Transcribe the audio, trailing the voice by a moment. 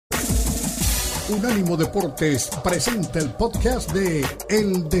Unánimo Deportes presenta el podcast de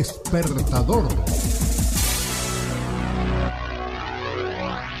El Despertador.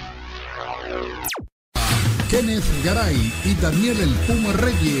 Kenneth Garay y Daniel El Puma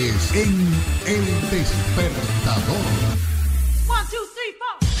Reyes en El Despertador. 1, 2,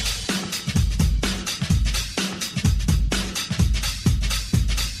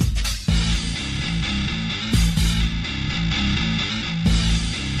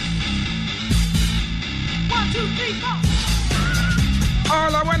 3, 4.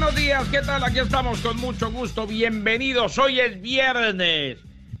 Hola, buenos días, ¿qué tal? Aquí estamos con mucho gusto, bienvenidos. Hoy es viernes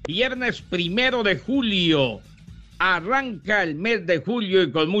 1 de julio. Arranca el mes de julio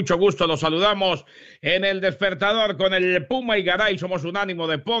y con mucho gusto los saludamos en El Despertador con el Puma y Garay. Somos Unánimo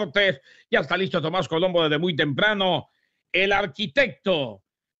Deportes. Ya está listo Tomás Colombo desde muy temprano. El arquitecto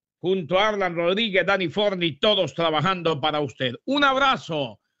junto a Arlan Rodríguez, Dani Forni, todos trabajando para usted. Un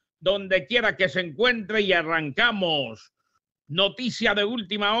abrazo donde quiera que se encuentre y arrancamos. Noticia de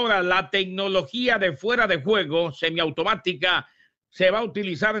última hora, la tecnología de fuera de juego semiautomática se va a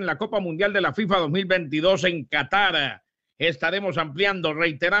utilizar en la Copa Mundial de la FIFA 2022 en Qatar. Estaremos ampliando,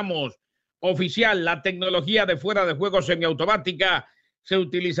 reiteramos, oficial, la tecnología de fuera de juego semiautomática se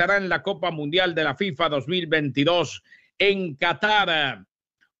utilizará en la Copa Mundial de la FIFA 2022 en Qatar.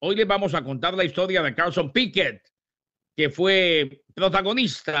 Hoy les vamos a contar la historia de Carson Pickett, que fue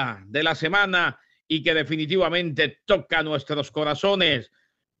protagonista de la semana y que definitivamente toca nuestros corazones.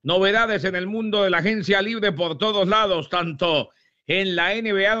 Novedades en el mundo de la agencia libre por todos lados, tanto en la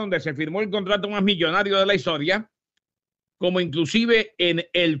NBA, donde se firmó el contrato más millonario de la historia, como inclusive en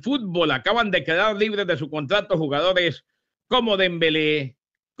el fútbol. Acaban de quedar libres de su contrato jugadores como Dembélé,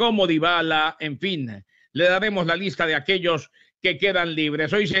 como Dybala, en fin. Le daremos la lista de aquellos que quedan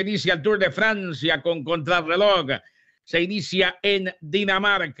libres. Hoy se inicia el Tour de Francia con contrarreloj. Se inicia en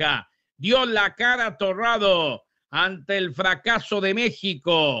Dinamarca. Dio la cara Torrado ante el fracaso de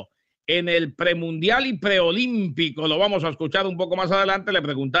México en el premundial y preolímpico. Lo vamos a escuchar un poco más adelante. Le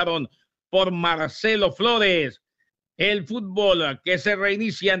preguntaron por Marcelo Flores. El fútbol que se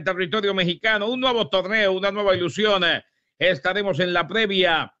reinicia en territorio mexicano. Un nuevo torneo, una nueva ilusión. Estaremos en la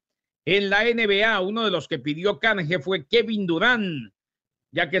previa. En la NBA, uno de los que pidió canje fue Kevin Durant,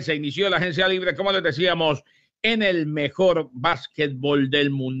 ya que se inició la agencia libre, como les decíamos, en el mejor básquetbol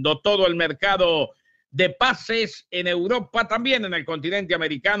del mundo. Todo el mercado de pases en Europa, también en el continente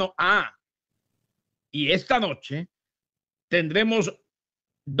americano. Y esta noche tendremos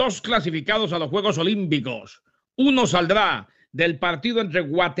 2 clasificados a los Juegos Olímpicos. Uno saldrá del partido entre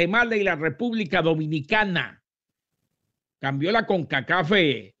Guatemala y la República Dominicana. Cambió la CONCACAF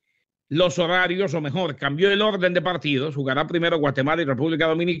los horarios, o mejor, cambió el orden de partidos. Jugará primero Guatemala y República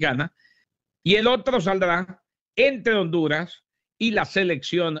Dominicana. Y el otro saldrá entre Honduras y la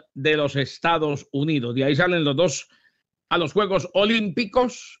selección de los Estados Unidos. De ahí salen los 2 a los Juegos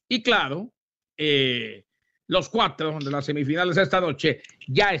Olímpicos. Y claro, los 4 de las semifinales esta noche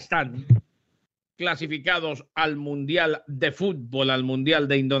ya están clasificados al Mundial de Fútbol, al Mundial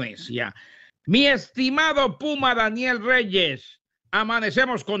de Indonesia. Mi estimado Puma Daniel Reyes,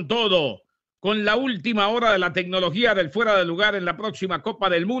 amanecemos con todo, con la última hora de la tecnología del fuera de lugar en la próxima Copa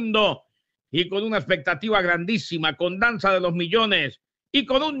del Mundo y con una expectativa grandísima, con danza de los millones y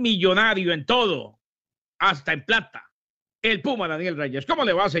con un millonario en todo, hasta en plata. El Puma Daniel Reyes. ¿Cómo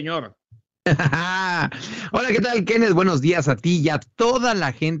le va, señor? Hola, ¿qué tal, Kenneth? Buenos días a ti y a toda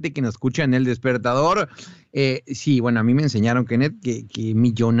la gente que nos escucha en El Despertador. Sí, bueno, a mí me enseñaron, Kenneth, que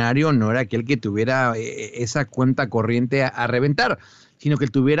millonario no era aquel que tuviera esa cuenta corriente a reventar, sino que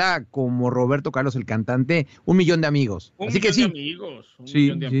tuviera, como Roberto Carlos, el cantante, 1 millón de amigos. Un Así millón que sí. de amigos.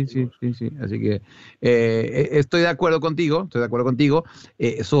 Sí. Así que estoy de acuerdo contigo.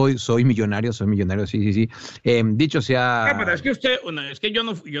 Soy millonario, sí. Dicho sea... Pero es que yo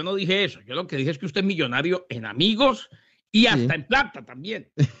no dije eso. Yo lo que dije es que usted es millonario en amigos y hasta en plata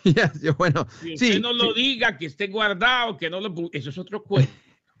también. Bueno, si usted no lo diga, que esté guardado, que no lo... Eso es otro cuento.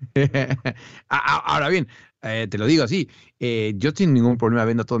 Ahora bien, te lo digo así, yo sin ningún problema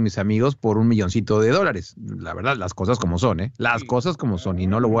vendo a todos mis amigos por $1 milloncito. La verdad, las cosas como son, las cosas como son, y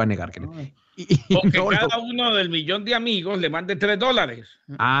no lo voy a negar. O que cada uno del millón de amigos le mande $3.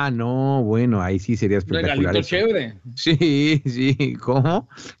 No, bueno, ahí sí sería espectacular. Regalito eso. Chévere. Sí, ¿cómo?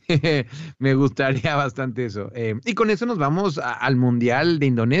 Me gustaría bastante eso. Y con eso nos vamos al Mundial de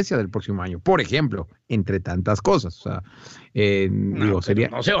Indonesia del próximo año, por ejemplo, entre tantas cosas. O sea, sería...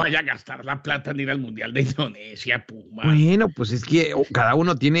 No se vaya a gastar la plata en ir al Mundial de Indonesia, Puma. Bueno, pues es que cada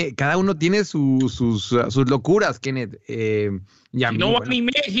uno tiene sus locuras, Kenneth. No va ni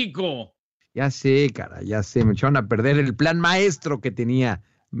México. Ya sé, me echaron a perder el plan maestro que tenía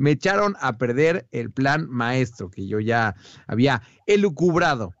Me echaron a perder el plan maestro que yo ya había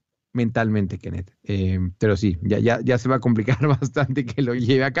elucubrado mentalmente, Kenneth. Pero sí, ya se va a complicar bastante que lo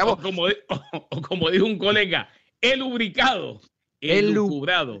lleve a cabo. O como dijo un colega, elubricado,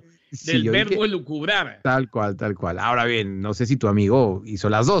 elucubrado, Sí, del yo verbo dije, elucubrar. tal cual, tal cual. Ahora bien, no sé si tu amigo hizo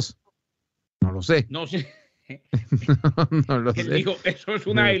las dos. No lo sé. No sé. No lo Él sé. dijo, eso es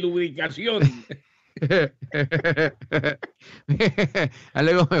una elubricación.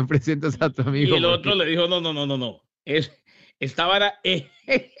 Luego me presentas a tu Y amigo. el otro le dijo, no. Estaba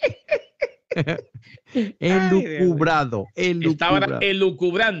Elucubrado, estaba elucubrado.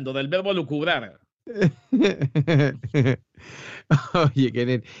 elucubrando, del verbo lucubrar. Oye,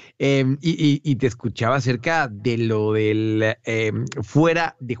 Kenneth, y te escuchaba acerca de lo del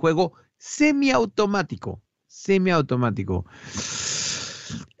fuera de juego semiautomático.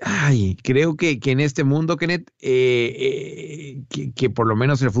 Ay, creo que en este mundo, Kenneth, que por lo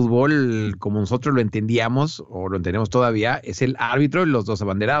menos el fútbol, como nosotros lo entendíamos o lo entendemos todavía, es el árbitro y los dos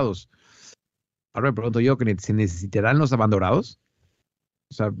abanderados. Ahora me pregunto yo, Kenneth, ¿se necesitarán los abanderados?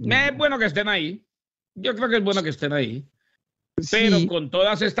 O sea, Es bueno que estén ahí. Yo creo que es bueno que estén ahí. Pero sí. con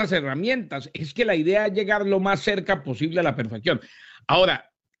todas estas herramientas, es que la idea es llegar lo más cerca posible a la perfección.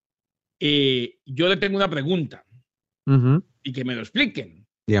 Ahora, yo le tengo una pregunta Uh-huh. y que me lo expliquen.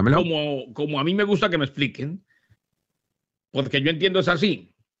 Dígamelo. Como a mí me gusta que me expliquen, porque yo entiendo es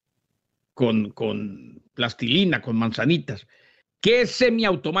así, con plastilina, con manzanitas. ¿Qué es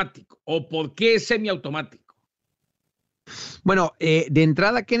semiautomático? ¿O por qué es semiautomático? Bueno, de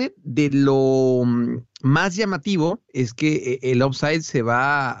entrada, Kenneth, de lo más llamativo es que el offside se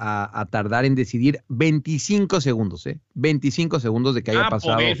va a tardar en decidir 25 segundos, 25 segundos de que haya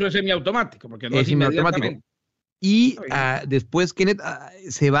pasado. Por eso es semiautomático, porque no es semiautomático. inmediatamente. Y después, Kenneth,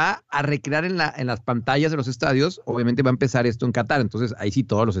 se va a recrear en las pantallas de los estadios. Obviamente va a empezar esto en Qatar, entonces ahí sí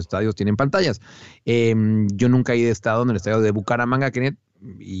todos los estadios tienen pantallas. Yo nunca he estado en el estadio de Bucaramanga, Kenneth,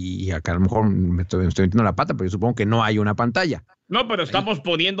 y acá a lo mejor me estoy metiendo la pata, pero yo supongo que no hay una pantalla. No, pero estamos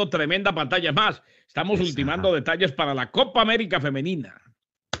poniendo tremenda pantalla más. Estamos ultimando detalles para la Copa América Femenina.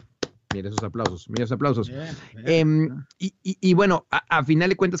 Mira esos aplausos. Y bueno, a final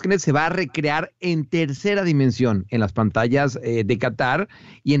de cuentas, Kenneth, se va a recrear en tercera dimensión en las pantallas de Qatar,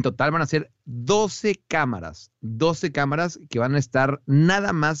 y en total van a ser 12 cámaras que van a estar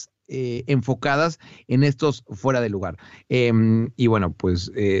nada más enfocadas en estos fuera de lugar. Y bueno,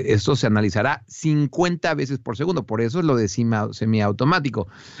 pues esto se analizará 50 veces por segundo, por eso es lo de semiautomático.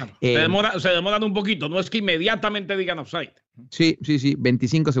 Se demoran un poquito, no es que inmediatamente digan offside. Sí,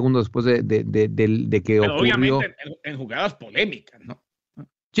 25 segundos después de que pero ocurrió. Obviamente en jugadas polémicas, ¿no?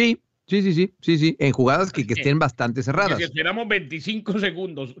 Sí, en jugadas que estén bastante cerradas. Si esperamos 25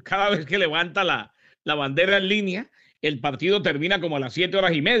 segundos cada vez que levanta la bandera en línea, el partido termina como a las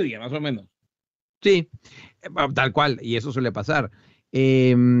 7:30, más o menos. Sí, tal cual, y eso suele pasar.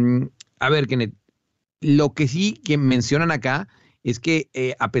 A ver, Kenneth, lo que sí que mencionan acá es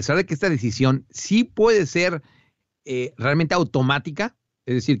que a pesar de que esta decisión sí puede ser realmente automática,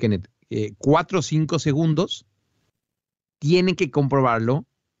 es decir, Kenneth, 4 o 5 segundos, tienen que comprobarlo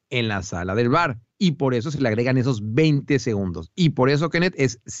en la sala del VAR, y por eso se le agregan esos 20 segundos. Y por eso, Kenneth,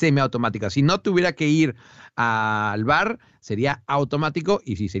 es semiautomática. Si no tuviera que ir al VAR, sería automático,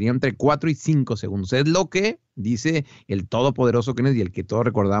 y sí, sería entre 4 y 5 segundos. Es lo que dice el todopoderoso Kenneth, y el que todos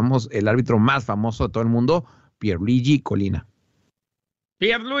recordamos, el árbitro más famoso de todo el mundo, Pierluigi Collina.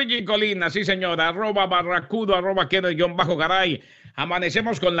 Pierluigi Collina, sí señora, @barracudo, @Kenneth_Garay.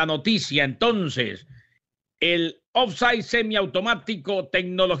 Amanecemos con la noticia, entonces, el offside semiautomático,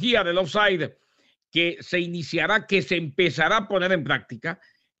 tecnología del offside, que se empezará a poner en práctica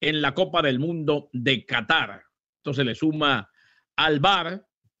en la Copa del Mundo de Qatar. Entonces le suma al VAR,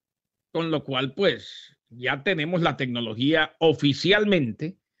 con lo cual pues ya tenemos la tecnología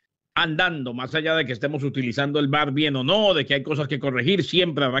oficialmente andando, más allá de que estemos utilizando el VAR bien o no, de que hay cosas que corregir,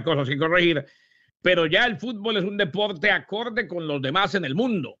 siempre habrá cosas que corregir, pero ya el fútbol es un deporte acorde con los demás en el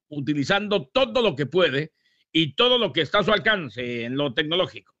mundo, utilizando todo lo que puede y todo lo que está a su alcance en lo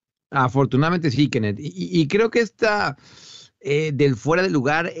tecnológico. Afortunadamente sí, Kenneth. Y creo que esta del fuera de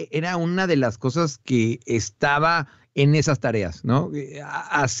lugar era una de las cosas que estaba en esas tareas, ¿no?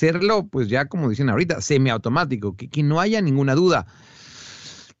 Hacerlo, pues ya como dicen ahorita, semiautomático, que no haya ninguna duda.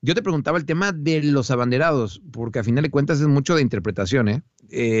 Yo te preguntaba el tema de los abanderados, porque a final de cuentas es mucho de interpretación, ¿eh?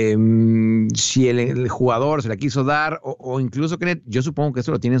 Si el jugador se la quiso dar, o incluso, Kenneth, yo supongo que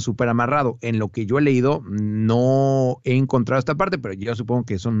eso lo tienen súper amarrado. En lo que yo he leído, no he encontrado esta parte, pero yo supongo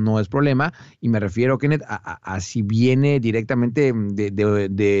que eso no es problema. Y me refiero, Kenneth, a si viene directamente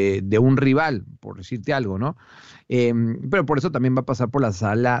de un rival, por decirte algo, ¿no? Pero por eso también va a pasar por la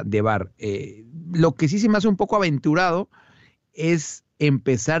sala de VAR. Lo que sí se me hace un poco aventurado es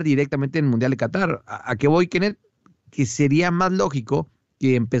empezar directamente en el Mundial de Qatar. ¿A qué voy, Kenneth? Que sería más lógico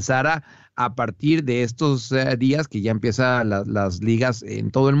que empezara a partir de estos días que ya empiezan las ligas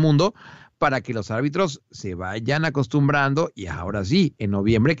en todo el mundo, para que los árbitros se vayan acostumbrando y ahora sí, en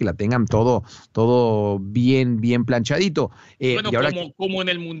noviembre que la tengan todo bien planchadito. Bueno, y ahora como en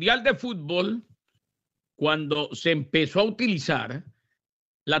el Mundial de Fútbol, cuando se empezó a utilizar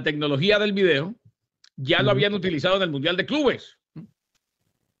la tecnología del video, ya lo habían utilizado en el Mundial de Clubes.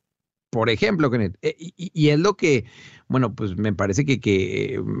 Por ejemplo, Kenneth, y es lo que, bueno, pues me parece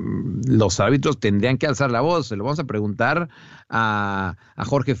que los árbitros tendrían que alzar la voz. Se lo vamos a preguntar a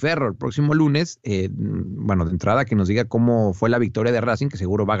Jorge Ferro el próximo lunes. Bueno, de entrada que nos diga cómo fue la victoria de Racing, que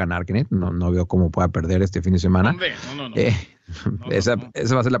seguro va a ganar, Kenneth. No veo cómo pueda perder este fin de semana. Hombre, no. Esa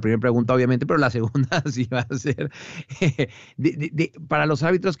va a ser la primera pregunta, obviamente, pero la segunda sí va a ser para los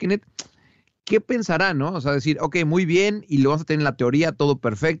árbitros, Kenneth. ¿Qué pensarán, no? O sea, decir, ok, muy bien, y lo vamos a tener en la teoría, todo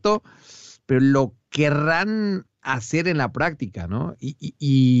perfecto, pero lo querrán hacer en la práctica, ¿no?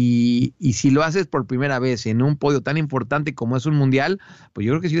 Y si lo haces por primera vez en un podio tan importante como es un mundial, pues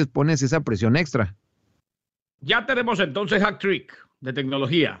yo creo que sí les pones esa presión extra. Ya tenemos entonces hat-trick de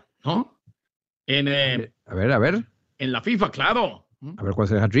tecnología, ¿no? A ver. En la FIFA, claro. A ver, ¿cuál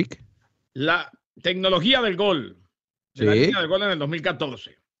es el hat-trick? La tecnología del gol. De la línea del gol en el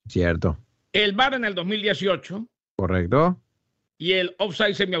 2014. Cierto. El VAR en el 2018. Correcto. Y el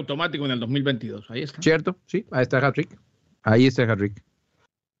offside semiautomático en el 2022. Ahí está. Cierto, sí, ahí está el hat-trick. Ahí está el hat-trick.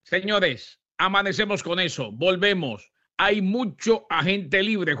 Señores, amanecemos con eso. Volvemos. Hay mucho agente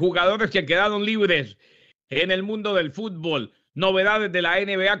libre, jugadores que quedaron libres en el mundo del fútbol. Novedades de la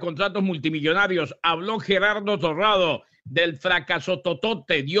NBA, contratos multimillonarios. Habló Gerardo Torrado del fracaso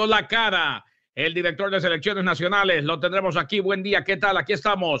totote. Dio la cara el director de selecciones nacionales. Lo tendremos aquí. Buen día, ¿qué tal? Aquí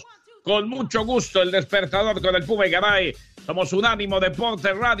estamos. Con mucho gusto, el despertador con el Puma y Garay. Somos Unánimo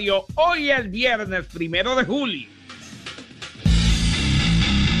Deportes Radio. Hoy es viernes 1 de julio.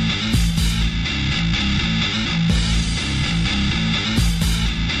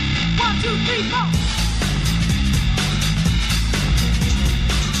 One, two, three, four.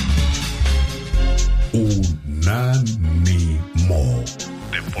 Unánimo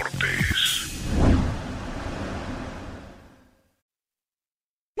Deportes.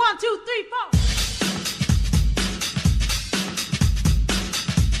 One, two, three, four.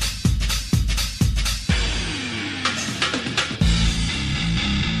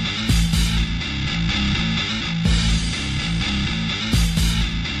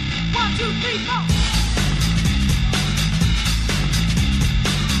 One, two, three, four.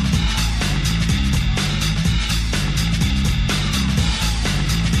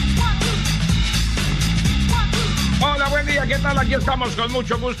 Hola, buen día, ¿qué tal? Aquí estamos con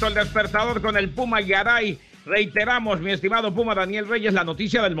mucho gusto, el despertador con el Puma y Garay. Reiteramos, mi estimado Puma Daniel Reyes, la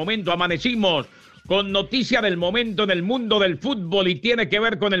noticia del momento. Amanecimos con noticia del momento en el mundo del fútbol y tiene que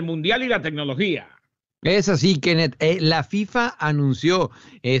ver con el Mundial y la tecnología. Es así, Kenneth. La FIFA anunció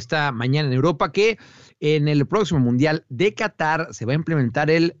esta mañana en Europa que en el próximo Mundial de Qatar se va a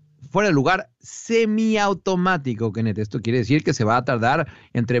implementar el fuera de lugar semiautomático, Kenneth. Esto quiere decir que se va a tardar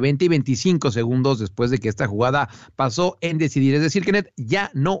entre 20 y 25 segundos después de que esta jugada pasó en decidir. Es decir, Kenneth,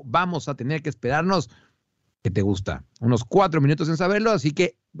 ya no vamos a tener que esperarnos, ¿qué te gusta? Unos 4 minutos en saberlo, así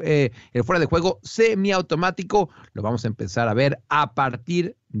que el fuera de juego semiautomático lo vamos a empezar a ver a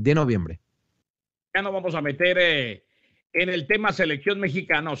partir de noviembre. Ya nos vamos a meter en el tema selección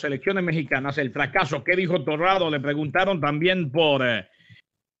mexicana o selecciones mexicanas, el fracaso. ¿Qué dijo Torrado? Le preguntaron también por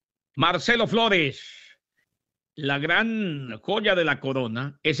Marcelo Flores, la gran joya de la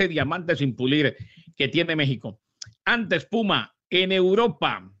corona, ese diamante sin pulir que tiene México. Antes, Puma, en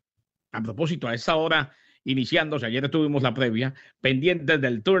Europa, a propósito, a esta hora, iniciándose, ayer tuvimos la previa, pendientes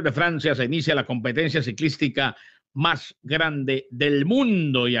del Tour de Francia, se inicia la competencia ciclística más grande del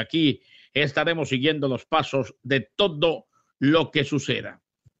mundo y aquí estaremos siguiendo los pasos de todo lo que suceda.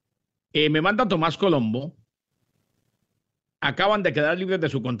 Me manda Tomás Colombo. Acaban de quedar libres de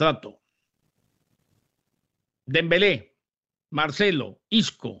su contrato. Dembélé, Marcelo,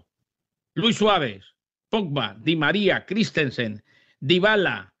 Isco, Luis Suárez, Pogba, Di María, Christensen,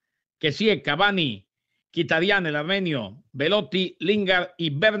 Dybala, Kessie, Cavani, Kitarian, el armenio, Belotti, Lingard y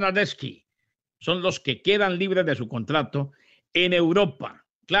Bernardeschi son los que quedan libres de su contrato en Europa.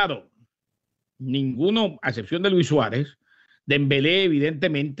 Claro, ninguno, a excepción de Luis Suárez. Dembélé,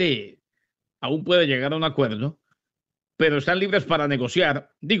 evidentemente, aún puede llegar a un acuerdo, pero están libres para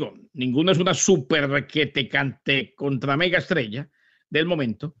negociar. Digo, ninguno es una super requetecante contra mega estrella del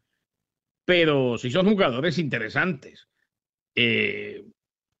momento, pero sí son jugadores interesantes.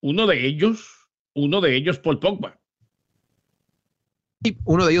 Uno de ellos, Paul Pogba.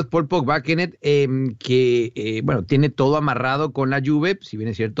 Uno de ellos, Paul Pogba, Kenneth, que bueno, tiene todo amarrado con la Juve, si bien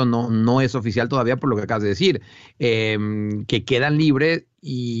es cierto, no es oficial todavía por lo que acabas de decir, que quedan libres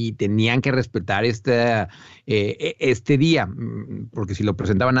y tenían que respetar este día, porque si lo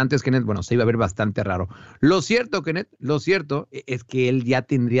presentaban antes, Kenneth, bueno, se iba a ver bastante raro. Lo cierto, Kenneth, es que él ya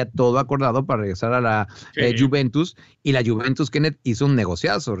tendría todo acordado para regresar a la Juventus, y la Juventus, Kenneth, hizo un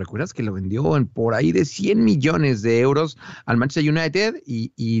negociazo. ¿Recuerdas que lo vendió por ahí de 100 millones de euros al Manchester United?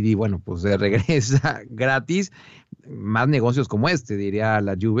 Y bueno, pues regresa gratis. Más negocios como este, diría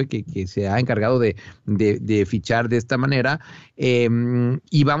la Juve, que se ha encargado de fichar de esta manera.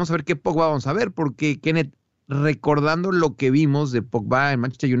 Y vamos a ver qué Pogba vamos a ver, porque, Kenneth, recordando lo que vimos de Pogba en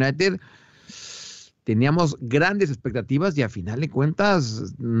Manchester United, teníamos grandes expectativas y a final de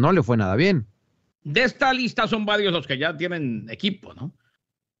cuentas no le fue nada bien. De esta lista son varios los que ya tienen equipo, ¿no?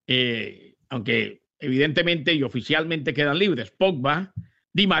 Aunque evidentemente y oficialmente quedan libres. Pogba,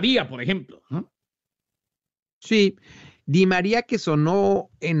 Di María, por ejemplo, ¿no? Sí, Di María, que sonó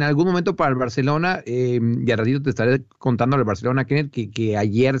en algún momento para el Barcelona, y a ratito te estaré contando al Barcelona, Kenneth, que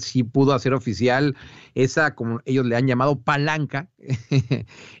ayer sí pudo hacer oficial esa, como ellos le han llamado, palanca,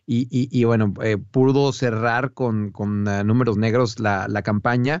 y bueno, pudo cerrar con números negros la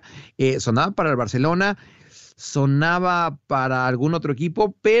campaña. Sonaba para el Barcelona, sonaba para algún otro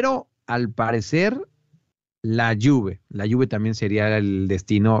equipo, pero al parecer la Juve también sería el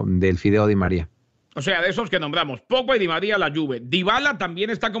destino del Fideo Di María. O sea, de esos que nombramos, Pogba y Di María, la Juve. Dybala también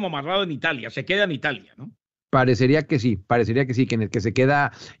está como amarrado en Italia, se queda en Italia, ¿no? Parecería que sí, que en el que se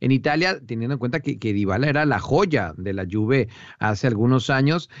queda en Italia, teniendo en cuenta que Dybala era la joya de la Juve hace algunos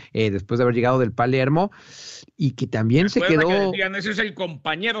años, después de haber llegado del Palermo, y que también se quedó... Que decían, ese es el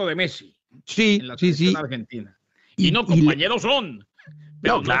compañero de Messi. Sí, en la selección argentina. Y no, compañeros son.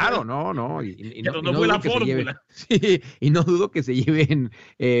 Pero no, claro, no. Pero no fue la fórmula. Sí, y no dudo que se lleven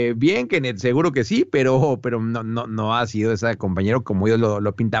bien, Kenneth, seguro que sí, pero no ha sido ese compañero como ellos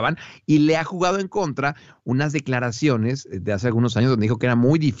lo pintaban. Y le ha jugado en contra unas declaraciones de hace algunos años donde dijo que era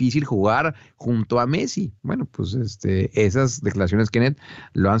muy difícil jugar junto a Messi. Bueno, pues esas declaraciones, Kenneth,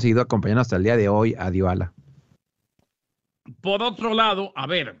 lo han seguido acompañando hasta el día de hoy a Dybala. Por otro lado, a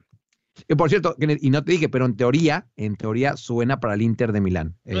ver... Por cierto, y no te dije, pero en teoría suena para el Inter de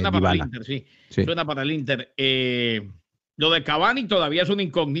Milán. Suena para el Inter, sí. Suena para el Inter. Lo de Cavani todavía es una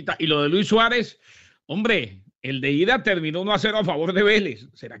incógnita. Y lo de Luis Suárez, hombre, el de ida terminó 1-0 a favor de Vélez.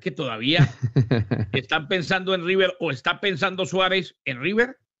 ¿Será que todavía están pensando en River o está pensando Suárez en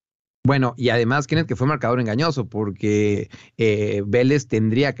River? Bueno, y además, Kenneth, que fue marcador engañoso, porque Vélez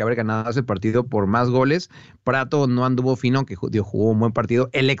tendría que haber ganado ese partido por más goles. Prato no anduvo fino, que jugó un buen partido.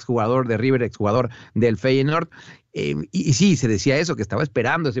 El exjugador de River, exjugador del Feyenoord. Y sí, se decía eso, que estaba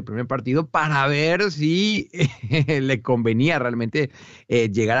esperando ese primer partido para ver si le convenía realmente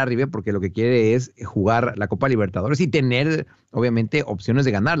llegar a River, porque lo que quiere es jugar la Copa Libertadores y tener, obviamente, opciones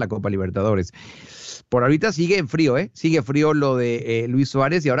de ganar la Copa Libertadores. Por ahorita sigue frío lo de Luis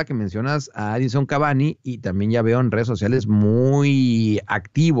Suárez, y ahora que mencionas a Edinson Cavani, y también ya veo en redes sociales muy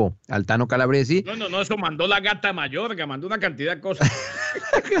activo al Tano Calabresi. No, eso mandó la gata de Mallorca, mandó una cantidad de cosas.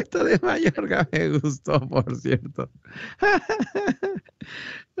 La gata de Mallorca me gustó, por cierto.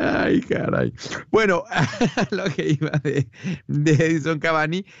 Ay, caray. Bueno, lo que iba de Edinson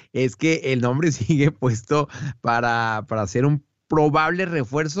Cavani es que el nombre sigue puesto para ser un probable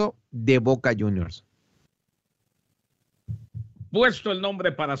refuerzo de Boca Juniors. Puesto el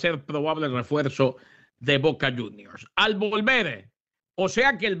nombre para ser probable refuerzo de Boca Juniors. Al volver, o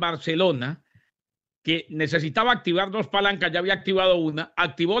sea que el Barcelona, que necesitaba activar 2 palancas, ya había activado una,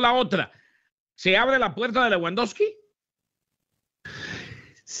 activó la otra. ¿Se abre la puerta de Lewandowski?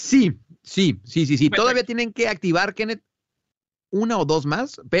 Sí. Todavía tienen que activar, Kenneth, 1 o 2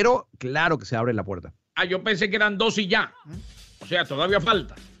 más, pero claro que se abre la puerta. Yo pensé que eran 2 y ya. O sea, todavía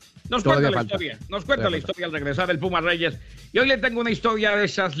falta. Nos cuenta la historia al regresar el Puma Reyes. Y hoy le tengo una historia de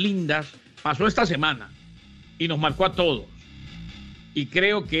esas lindas. Pasó esta semana y nos marcó a todos. Y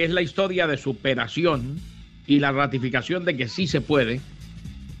creo que es la historia de superación y la ratificación de que sí se puede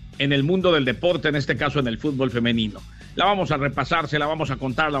en el mundo del deporte, en este caso en el fútbol femenino. La vamos a repasar, se la vamos a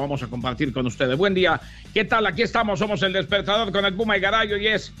contar, la vamos a compartir con ustedes. Buen día, ¿qué tal? Aquí estamos, somos el Despertador con el Puma y Garay. Hoy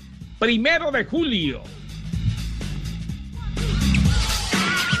es 1 de julio.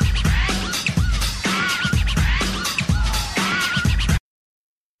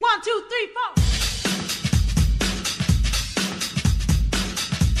 One, two, three, four.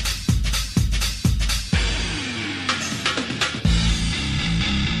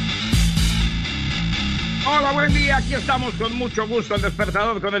 Hola, buen día, aquí estamos con mucho gusto, el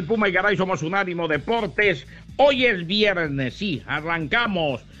Despertador con el Puma y Garay, somos UNANIMO Deportes. Hoy es viernes, sí,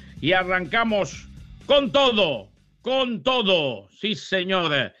 arrancamos y arrancamos con todo, sí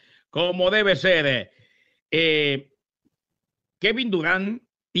señor, como debe ser. Kevin Durant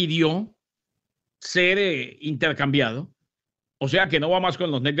pidió ser intercambiado, o sea que no va más con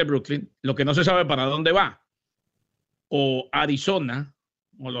los Nets de Brooklyn, lo que no se sabe para dónde va, o Arizona,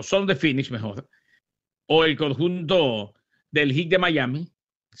 o los Suns de Phoenix mejor, o el conjunto del Heat de Miami,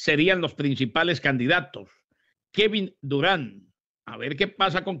 serían los principales candidatos. Kevin Durant, a ver qué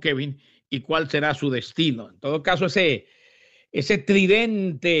pasa con Kevin y cuál será su destino. En todo caso, ese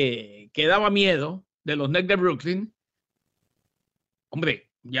tridente que daba miedo de los Nets de Brooklyn, hombre,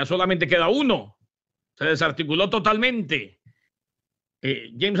 ya solamente queda uno. Se desarticuló totalmente.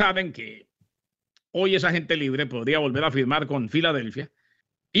 James Harden, que hoy es agente libre, podría volver a firmar con Filadelfia.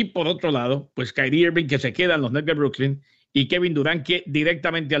 Y por otro lado, pues Kyrie Irving, que se queda en los Nets de Brooklyn, y Kevin Durant, que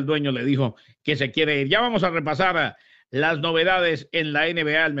directamente al dueño le dijo que se quiere ir. Ya vamos a repasar las novedades en la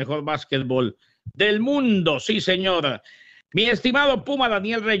NBA, el mejor básquetbol del mundo. Sí, señora. Mi estimado Puma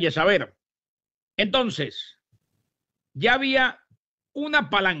Daniel Reyes, a ver, entonces, ya había una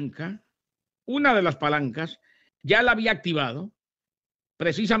palanca, una de las palancas, ya la había activado,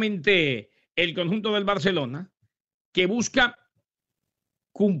 precisamente el conjunto del Barcelona, que busca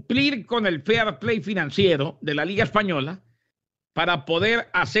cumplir con el fair play financiero de la Liga Española para poder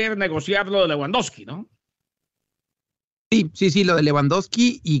hacer negociar lo de Lewandowski, ¿no? Sí, lo de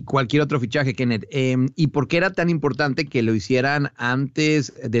Lewandowski y cualquier otro fichaje, Kenneth. ¿Y por qué era tan importante que lo hicieran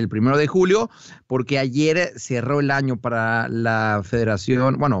antes del 1 de julio? Porque ayer cerró el año para la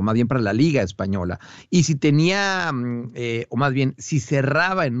Federación, bueno, más bien para la Liga Española. Y si tenía, o más bien, si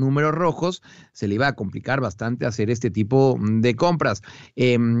cerraba en números rojos, se le iba a complicar bastante hacer este tipo de compras.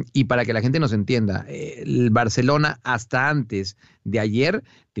 Y para que la gente nos entienda, el Barcelona hasta antes de ayer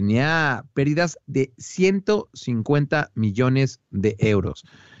tenía pérdidas de 150 millones de euros.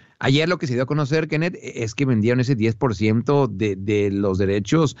 Ayer lo que se dio a conocer, Kenneth, es que vendieron ese 10% de los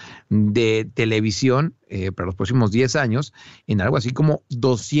derechos de televisión para los próximos 10 años en algo así como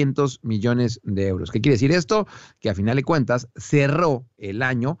 200 millones de euros. ¿Qué quiere decir esto? Que a final de cuentas cerró el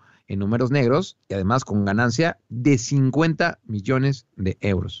año en números negros y además con ganancia de 50 millones de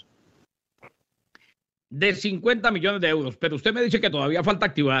euros. De 50 millones de euros, pero usted me dice que todavía falta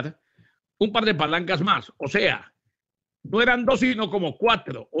activar un par de palancas más, o sea, no eran dos sino como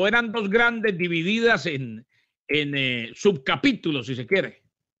cuatro, o eran dos grandes divididas en subcapítulos, si se quiere.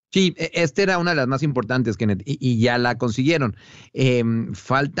 Sí, esta era una de las más importantes, Kenneth, y ya la consiguieron.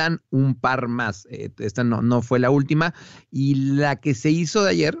 Faltan un par más. Esta no fue la última. Y la que se hizo de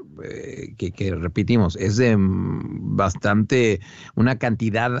ayer, que repetimos, es de bastante, una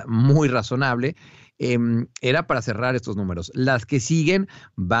cantidad muy razonable, era para cerrar estos números. Las que siguen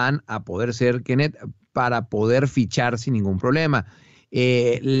van a poder ser, Kenneth, para poder fichar sin ningún problema.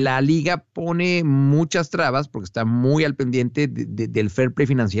 La liga pone muchas trabas porque está muy al pendiente del fair play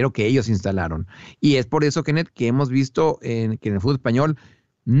financiero que ellos instalaron. Y es por eso, Kenneth, que hemos visto que en el fútbol español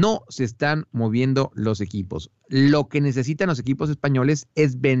no se están moviendo los equipos. Lo que necesitan los equipos españoles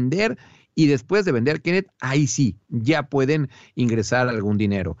es vender y después de vender, Kenneth, ahí sí, ya pueden ingresar algún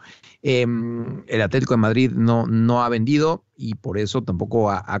dinero. El Atlético de Madrid no ha vendido y por eso tampoco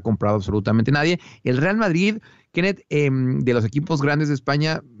ha comprado absolutamente nadie. El Real Madrid, Kenneth, de los equipos grandes de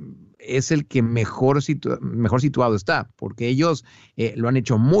España, es el que mejor situado está, porque ellos lo han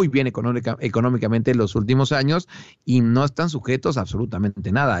hecho muy bien económicamente en los últimos años y no están sujetos a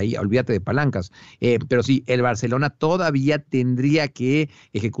absolutamente nada. Ahí olvídate de palancas. Pero sí, el Barcelona todavía tendría que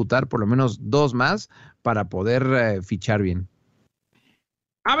ejecutar por lo menos dos más para poder fichar bien.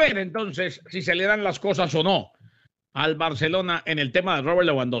 A ver, entonces, si se le dan las cosas o no al Barcelona en el tema de Robert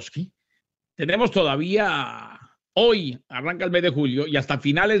Lewandowski. Tenemos todavía... Hoy arranca el mes de julio y hasta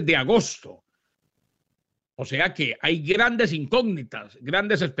finales de agosto. O sea que hay grandes incógnitas,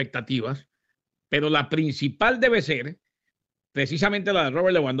 grandes expectativas, pero la principal debe ser precisamente la de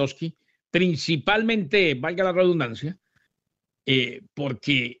Robert Lewandowski, principalmente, valga la redundancia,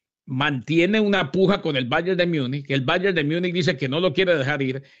 porque mantiene una puja con el Bayern de Múnich. El Bayern de Múnich dice que no lo quiere dejar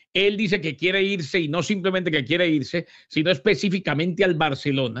ir. Él dice que quiere irse y no simplemente que quiere irse, sino específicamente al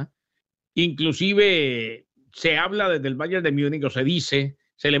Barcelona. Inclusive se habla desde el Bayern de Múnich, o se dice,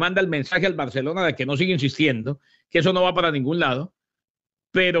 se le manda el mensaje al Barcelona de que no sigue insistiendo, que eso no va para ningún lado.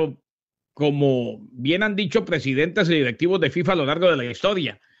 Pero como bien han dicho presidentes y directivos de FIFA a lo largo de la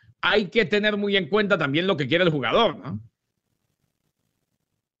historia, hay que tener muy en cuenta también lo que quiere el jugador, ¿no?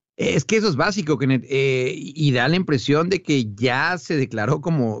 Es que eso es básico, Kenneth, y da la impresión de que ya se declaró,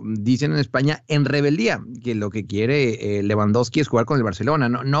 como dicen en España, en rebeldía, que lo que quiere Lewandowski es jugar con el Barcelona,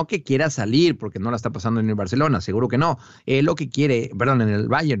 no que quiera salir porque no la está pasando en el Barcelona, seguro que no. Él lo que quiere, perdón, en el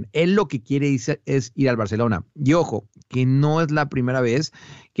Bayern, él lo que quiere es ir al Barcelona. Y ojo, que no es la primera vez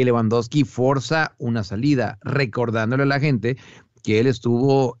que Lewandowski forza una salida, recordándole a la gente que él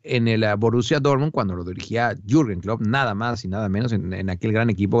estuvo en el Borussia Dortmund cuando lo dirigía Jürgen Klopp, nada más y nada menos, en aquel gran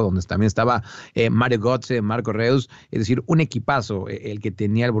equipo donde también estaba Mario Götze, Marco Reus, es decir, un equipazo el que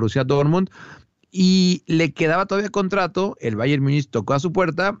tenía el Borussia Dortmund, y le quedaba todavía contrato. El Bayern Múnich tocó a su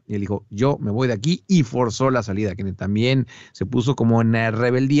puerta y él dijo, yo me voy de aquí, y forzó la salida, que también se puso como en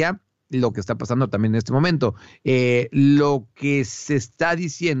rebeldía. Lo que está pasando también en este momento. Lo que se está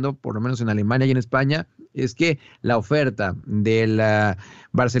diciendo, por lo menos en Alemania y en España, es que la oferta del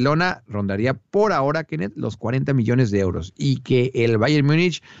Barcelona rondaría por ahora, Kenneth, los 40 millones de euros, y que el Bayern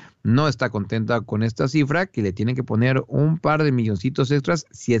Múnich no está contenta con esta cifra, que le tienen que poner un par de milloncitos extras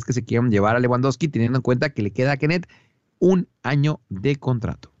si es que se quieren llevar a Lewandowski, teniendo en cuenta que le queda a Kenneth un año de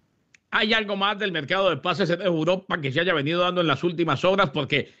contrato. ¿Hay algo más del mercado de pases en Europa que se haya venido dando en las últimas horas?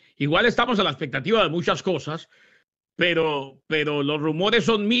 Porque igual estamos a la expectativa de muchas cosas, pero los rumores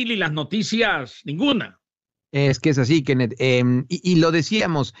son mil y las noticias ninguna. Es que es así, Kenneth. Y lo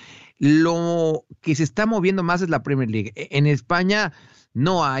decíamos, lo que se está moviendo más es la Premier League. En España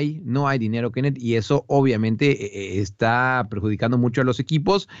no hay dinero, Kenneth, y eso obviamente está perjudicando mucho a los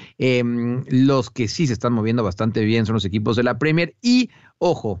equipos. Los que sí se están moviendo bastante bien son los equipos de la Premier. Y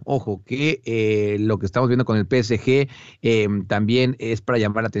ojo, que lo que estamos viendo con el PSG también es para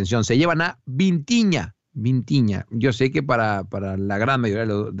llamar la atención. Se llevan a Vintiña. Yo sé que para la gran mayoría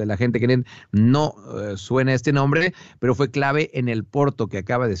de la gente que no suena este nombre, pero fue clave en el Porto, que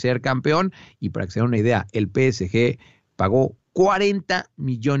acaba de ser campeón. Y para que se den una idea, el PSG pagó 40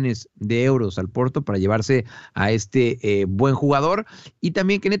 millones de euros al Porto para llevarse a este buen jugador. Y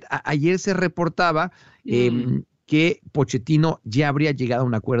también, Kenneth, ayer se reportaba que Pochettino ya habría llegado a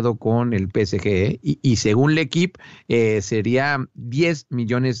un acuerdo con el PSG, y según L'Equipe sería 10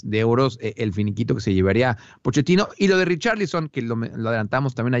 millones de euros el finiquito que se llevaría Pochettino. Y lo de Richarlison, que lo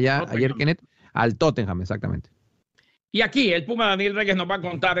adelantamos también ayer, Kenneth, al Tottenham, exactamente. Y aquí el Puma Daniel Reyes nos va a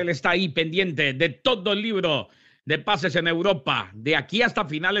contar, él está ahí pendiente de todo el libro de pases en Europa, de aquí hasta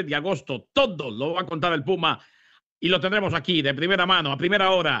finales de agosto, todo lo va a contar el Puma, y lo tendremos aquí de primera mano, a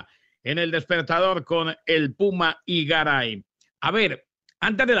primera hora, en el Despertador con el Puma y Garay. A ver,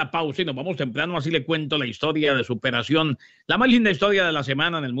 antes de la pausa, y nos vamos temprano, así le cuento la historia de superación, la más linda historia de la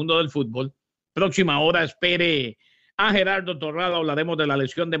semana en el mundo del fútbol. Próxima hora espere a Gerardo Torrado, hablaremos de la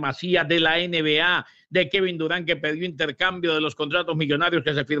lesión de Macías, de la NBA, de Kevin Durant, que pidió intercambio, de los contratos millonarios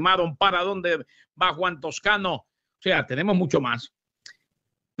que se firmaron, para dónde va Juan Toscano. O sea, tenemos mucho más.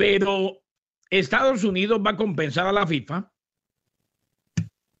 Pero Estados Unidos va a compensar a la FIFA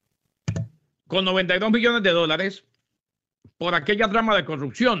con 92 millones de dólares por aquella trama de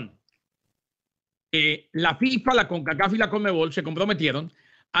corrupción. La FIFA, la CONCACAF y la CONMEBOL se comprometieron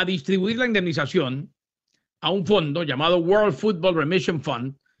a distribuir la indemnización a un fondo llamado World Football Remission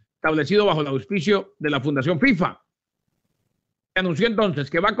Fund, establecido bajo el auspicio de la Fundación FIFA. Se anunció entonces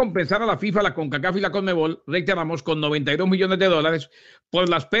que va a compensar a la FIFA, la CONCACAF y la CONMEBOL, reiteramos, con 92 millones de dólares por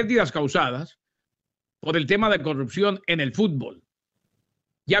las pérdidas causadas por el tema de corrupción en el fútbol.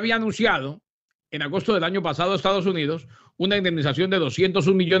 Ya había anunciado en agosto del año pasado Estados Unidos una indemnización de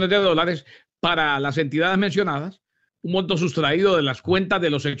 201 millones de dólares para las entidades mencionadas, un monto sustraído de las cuentas de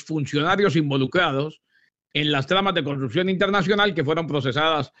los exfuncionarios involucrados en las tramas de corrupción internacional que fueron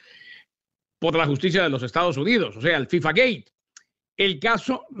procesadas por la justicia de los Estados Unidos, o sea, el FIFA Gate. El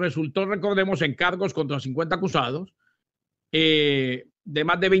caso resultó, recordemos, en cargos contra 50 acusados de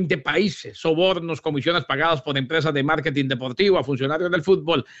más de 20 países, sobornos, comisiones pagadas por empresas de marketing deportivo a funcionarios del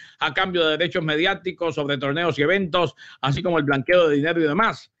fútbol a cambio de derechos mediáticos sobre torneos y eventos, así como el blanqueo de dinero y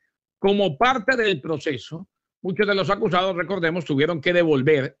demás. Como parte del proceso, muchos de los acusados, recordemos, tuvieron que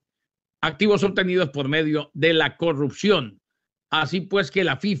devolver activos obtenidos por medio de la corrupción. Así pues que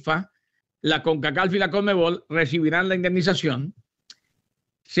la FIFA, la CONCACAF y la CONMEBOL recibirán la indemnización,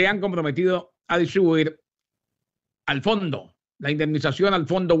 se han comprometido a distribuir al fondo la indemnización al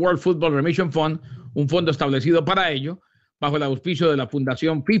fondo World Football Remission Fund, un fondo establecido para ello, bajo el auspicio de la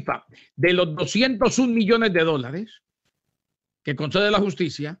Fundación FIFA. De los 201 millones de dólares que concede la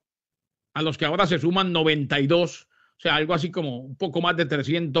justicia, a los que ahora se suman 92, o sea, algo así como un poco más de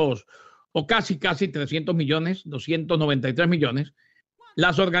 300, o casi 300 millones, 293 millones,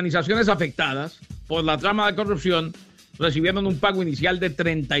 las organizaciones afectadas por la trama de corrupción recibieron un pago inicial de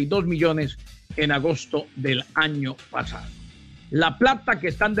 32 millones en agosto del año pasado. La plata que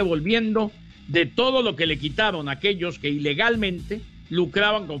están devolviendo de todo lo que le quitaron a aquellos que ilegalmente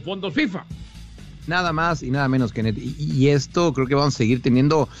lucraban con fondos FIFA. Nada más y nada menos, Kenneth. Y esto creo que vamos a seguir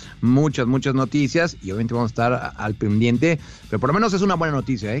teniendo muchas noticias y obviamente vamos a estar al pendiente, pero por lo menos es una buena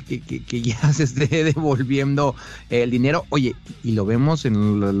noticia, que ya se esté devolviendo el dinero. Oye, y lo vemos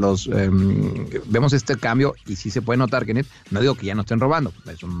en vemos este cambio y sí se puede notar, Kenneth. No digo que ya no estén robando,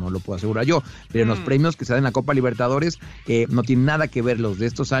 eso no lo puedo asegurar yo, pero en los premios que se dan en la Copa Libertadores no tiene nada que ver los de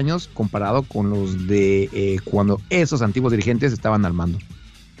estos años comparado con los de cuando esos antiguos dirigentes estaban al mando.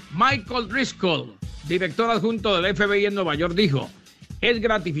 Michael Driscoll, director adjunto del FBI en Nueva York, dijo: es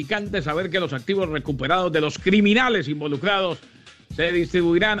gratificante saber que los activos recuperados de los criminales involucrados se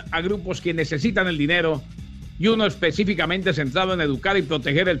distribuirán a grupos que necesitan el dinero y uno específicamente centrado en educar y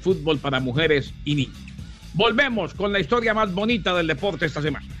proteger el fútbol para mujeres y niños. Volvemos con la historia más bonita del deporte esta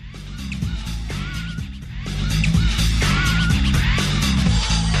semana.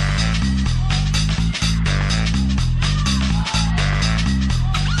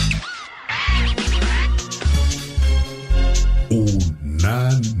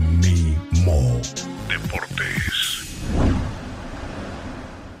 UNANIMO Deportes.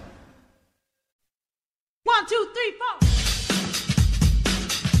 1, 2, 3, 4.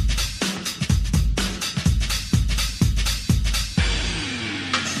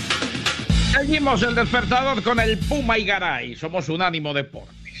 Seguimos el despertador con el Puma y Garay. Somos Unánimo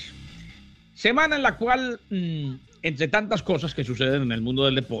Deportes. Semana en la cual, entre tantas cosas que suceden en el mundo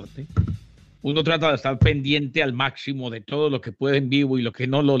del deporte, uno trata de estar pendiente al máximo de todo lo que puede en vivo y lo que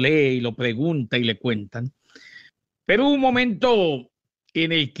no lo lee y lo pregunta y le cuentan. Pero hubo un momento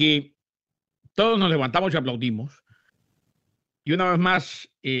en el que todos nos levantamos y aplaudimos. Y una vez más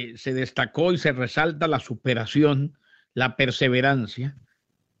se destacó y se resalta la superación, la perseverancia.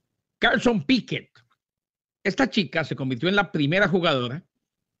 Carson Pickett. Esta chica se convirtió en la primera jugadora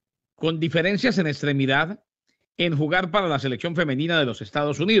con diferencias en extremidad en jugar para la selección femenina de los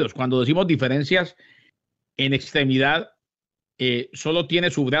Estados Unidos. Cuando decimos diferencias en extremidad, solo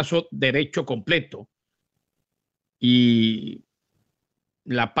tiene su brazo derecho completo y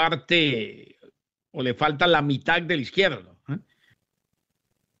la parte, o le falta la mitad del izquierdo.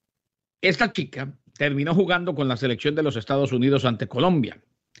 Esta chica terminó jugando con la selección de los Estados Unidos ante Colombia.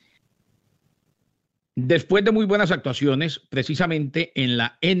 Después de muy buenas actuaciones, precisamente en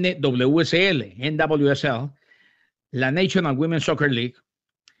la NWSL, la National Women's Soccer League,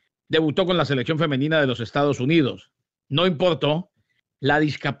 debutó con la selección femenina de los Estados Unidos. No importó la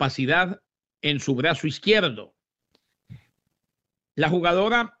discapacidad en su brazo izquierdo. La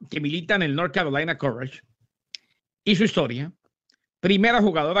jugadora que milita en el North Carolina Courage hizo historia. Primera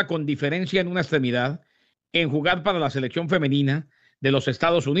jugadora con diferencia en una extremidad en jugar para la selección femenina de los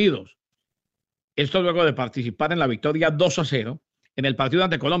Estados Unidos. Esto luego de participar en la victoria 2-0 en el partido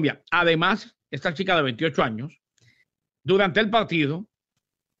ante Colombia. Además, esta chica de 28 años, durante el partido,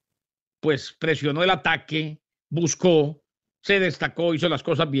 pues presionó el ataque, buscó, se destacó, hizo las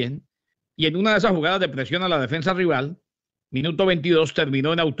cosas bien. Y en una de esas jugadas de presión a la defensa rival, minuto 22,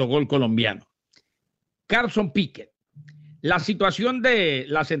 terminó en autogol colombiano. Carson Pickett. La situación de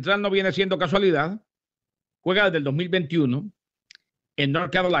la central no viene siendo casualidad. Juega desde el 2021 en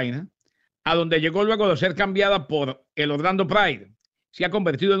North Carolina, a donde llegó luego de ser cambiada por el Orlando Pride. Se ha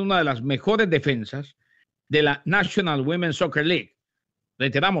convertido en una de las mejores defensas de la National Women's Soccer League.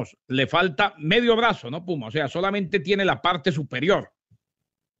 Reiteramos, le falta medio brazo, ¿no, Puma? O sea, solamente tiene la parte superior.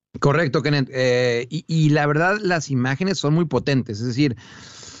 Correcto, Kenneth. Y la verdad, las imágenes son muy potentes. Es decir,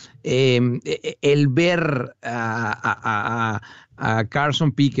 el ver a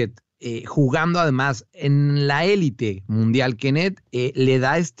Carson Pickett jugando además en la élite mundial, Kenneth, le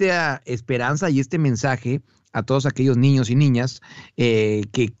da esta esperanza y este mensaje a todos aquellos niños y niñas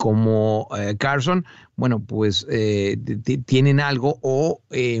que como Carson, bueno, pues tienen algo o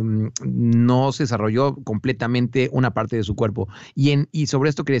no se desarrolló completamente una parte de su cuerpo. Y sobre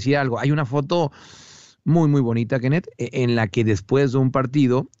esto quería decir algo. Hay una foto muy bonita, Kenneth, en la que después de un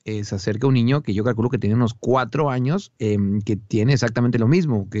partido se acerca un niño que yo calculo que tiene unos 4 años, que tiene exactamente lo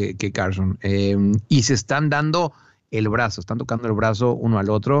mismo que Carson. Y se están dando el brazo, están tocando el brazo uno al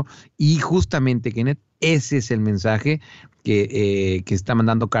otro y justamente, Kenneth, ese es el mensaje que está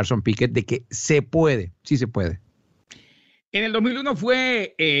mandando Carson Pickett de que se puede, sí se puede. En el 2001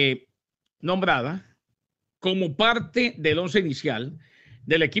 fue nombrada como parte del once inicial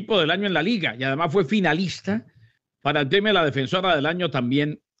del equipo del año en la liga y además fue finalista para el premio de la defensora del año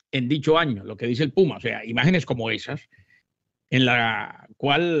también en dicho año, lo que dice el Puma. O sea, imágenes como esas, en la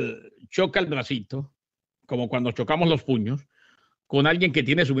cual choca el bracito, como cuando chocamos los puños, con alguien que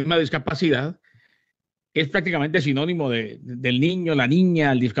tiene su misma discapacidad, es prácticamente sinónimo del niño, la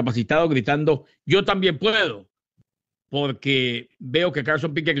niña, el discapacitado gritando, yo también puedo, porque veo que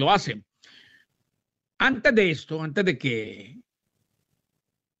Carson Pickett lo hace. Antes de esto, antes de que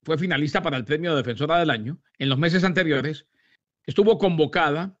fue finalista para el premio de defensora del año, en los meses anteriores, estuvo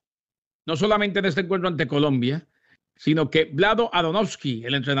convocada, no solamente en este encuentro ante Colombia, sino que Vlado Adonovsky,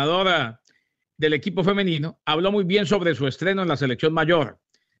 el entrenador del equipo femenino, habló muy bien sobre su estreno en la selección mayor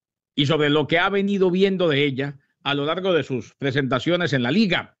y sobre lo que ha venido viendo de ella a lo largo de sus presentaciones en la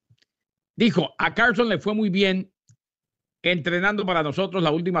liga. Dijo, a Carson le fue muy bien entrenando para nosotros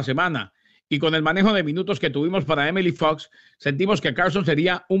la última semana y con el manejo de minutos que tuvimos para Emily Fox, sentimos que Carson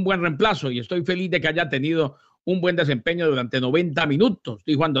sería un buen reemplazo y estoy feliz de que haya tenido un buen desempeño durante 90 minutos,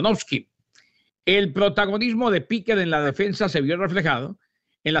 dijo Andonovsky. El protagonismo de Pickett en la defensa se vio reflejado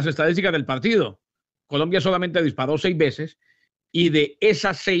en las estadísticas del partido. Colombia solamente disparó 6 veces y de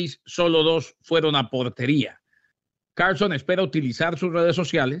esas 6, solo 2 fueron a portería. Carson espera utilizar sus redes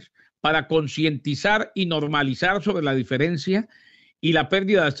sociales para concientizar y normalizar sobre la diferencia y la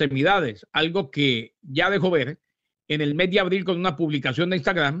pérdida de extremidades, algo que ya dejó ver en el mes de abril con una publicación de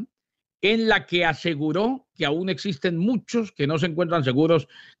Instagram en la que aseguró que aún existen muchos que no se encuentran seguros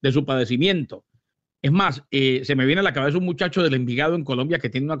de su padecimiento. Es más, se me viene a la cabeza un muchacho del Envigado en Colombia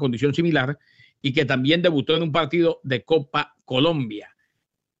que tiene una condición similar y que también debutó en un partido de Copa Colombia.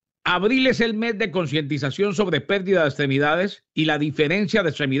 Abril es el mes de concientización sobre pérdida de extremidades y la diferencia de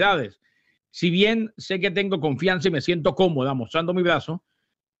extremidades. Si bien sé que tengo confianza y me siento cómoda mostrando mi brazo,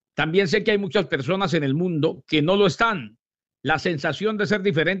 también sé que hay muchas personas en el mundo que no lo están. La sensación de ser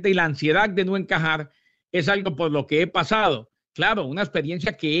diferente y la ansiedad de no encajar es algo por lo que he pasado. Claro, una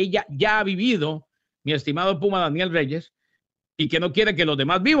experiencia que ella ya ha vivido, mi estimado Puma Daniel Reyes, y que no quiere que los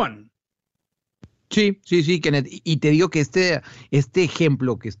demás vivan. Sí, Kenneth. Y te digo que este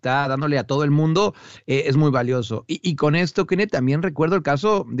ejemplo que está dándole a todo el mundo es muy valioso. Y con esto, Kenneth, también recuerdo el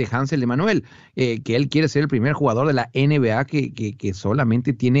caso de Hansel Emanuel, que él quiere ser el primer jugador de la NBA que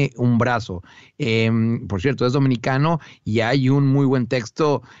solamente tiene un brazo. Por cierto, es dominicano y hay un muy buen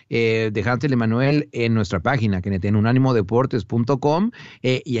texto de Hansel Emanuel en nuestra página, Kenneth, en unanimodeportes.com,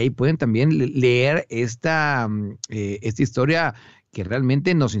 y ahí pueden también leer esta historia que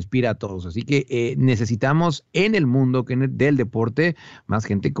realmente nos inspira a todos. Así que necesitamos en el mundo del deporte más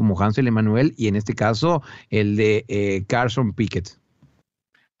gente como Hansel Emanuel y en este caso el de Carson Pickett.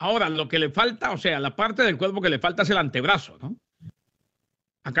 Ahora, lo que le falta, o sea, la parte del cuerpo que le falta es el antebrazo, ¿no?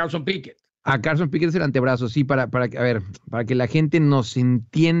 A Carson Pickett. A Carson Pickett es el antebrazo, sí, para que la gente nos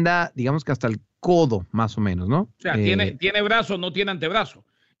entienda, digamos que hasta el codo, más o menos, ¿no? O sea, tiene brazo, no tiene antebrazo.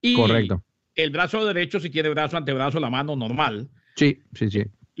 Y correcto. El brazo derecho, si tiene brazo, antebrazo, la mano normal. Sí.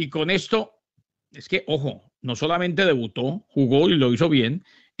 Y con esto, es que, ojo, no solamente debutó, jugó y lo hizo bien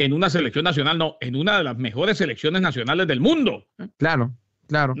en una selección nacional, no, en una de las mejores selecciones nacionales del mundo. Claro.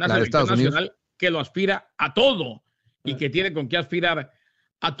 Una selección nacional que lo aspira a todo y que tiene con qué aspirar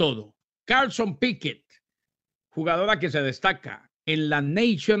a todo. Carson Pickett, jugadora que se destaca en la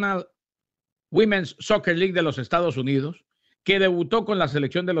National Women's Soccer League de los Estados Unidos, que debutó con la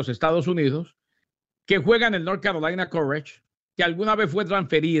selección de los Estados Unidos, que juega en el North Carolina Courage, que alguna vez fue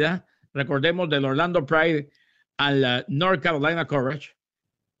transferida, recordemos, del Orlando Pride al North Carolina Courage,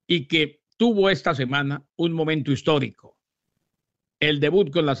 y que tuvo esta semana un momento histórico, el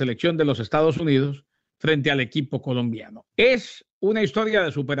debut con la selección de los Estados Unidos frente al equipo colombiano. Es una historia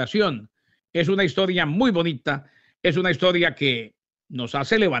de superación, es una historia muy bonita, es una historia que nos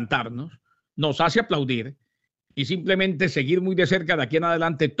hace levantarnos, nos hace aplaudir y simplemente seguir muy de cerca de aquí en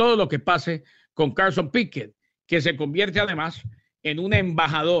adelante todo lo que pase con Carson Pickett, que se convierte además en una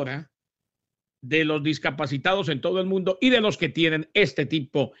embajadora de los discapacitados en todo el mundo y de los que tienen este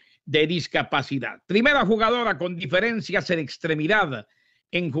tipo de discapacidad. Primera jugadora con diferencias en extremidad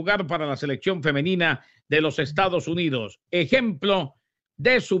en jugar para la selección femenina de los Estados Unidos. Ejemplo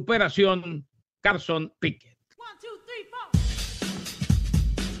de superación, Carson Pickett. 1, 2, 3, 4.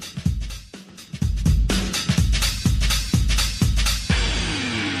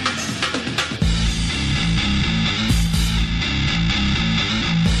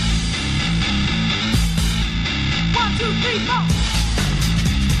 three, four.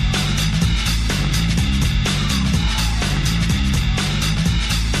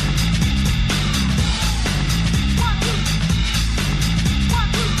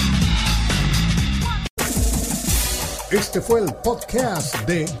 Este fue el podcast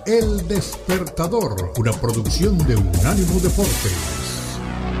de El Despertador, una producción de Unánimo Deportes.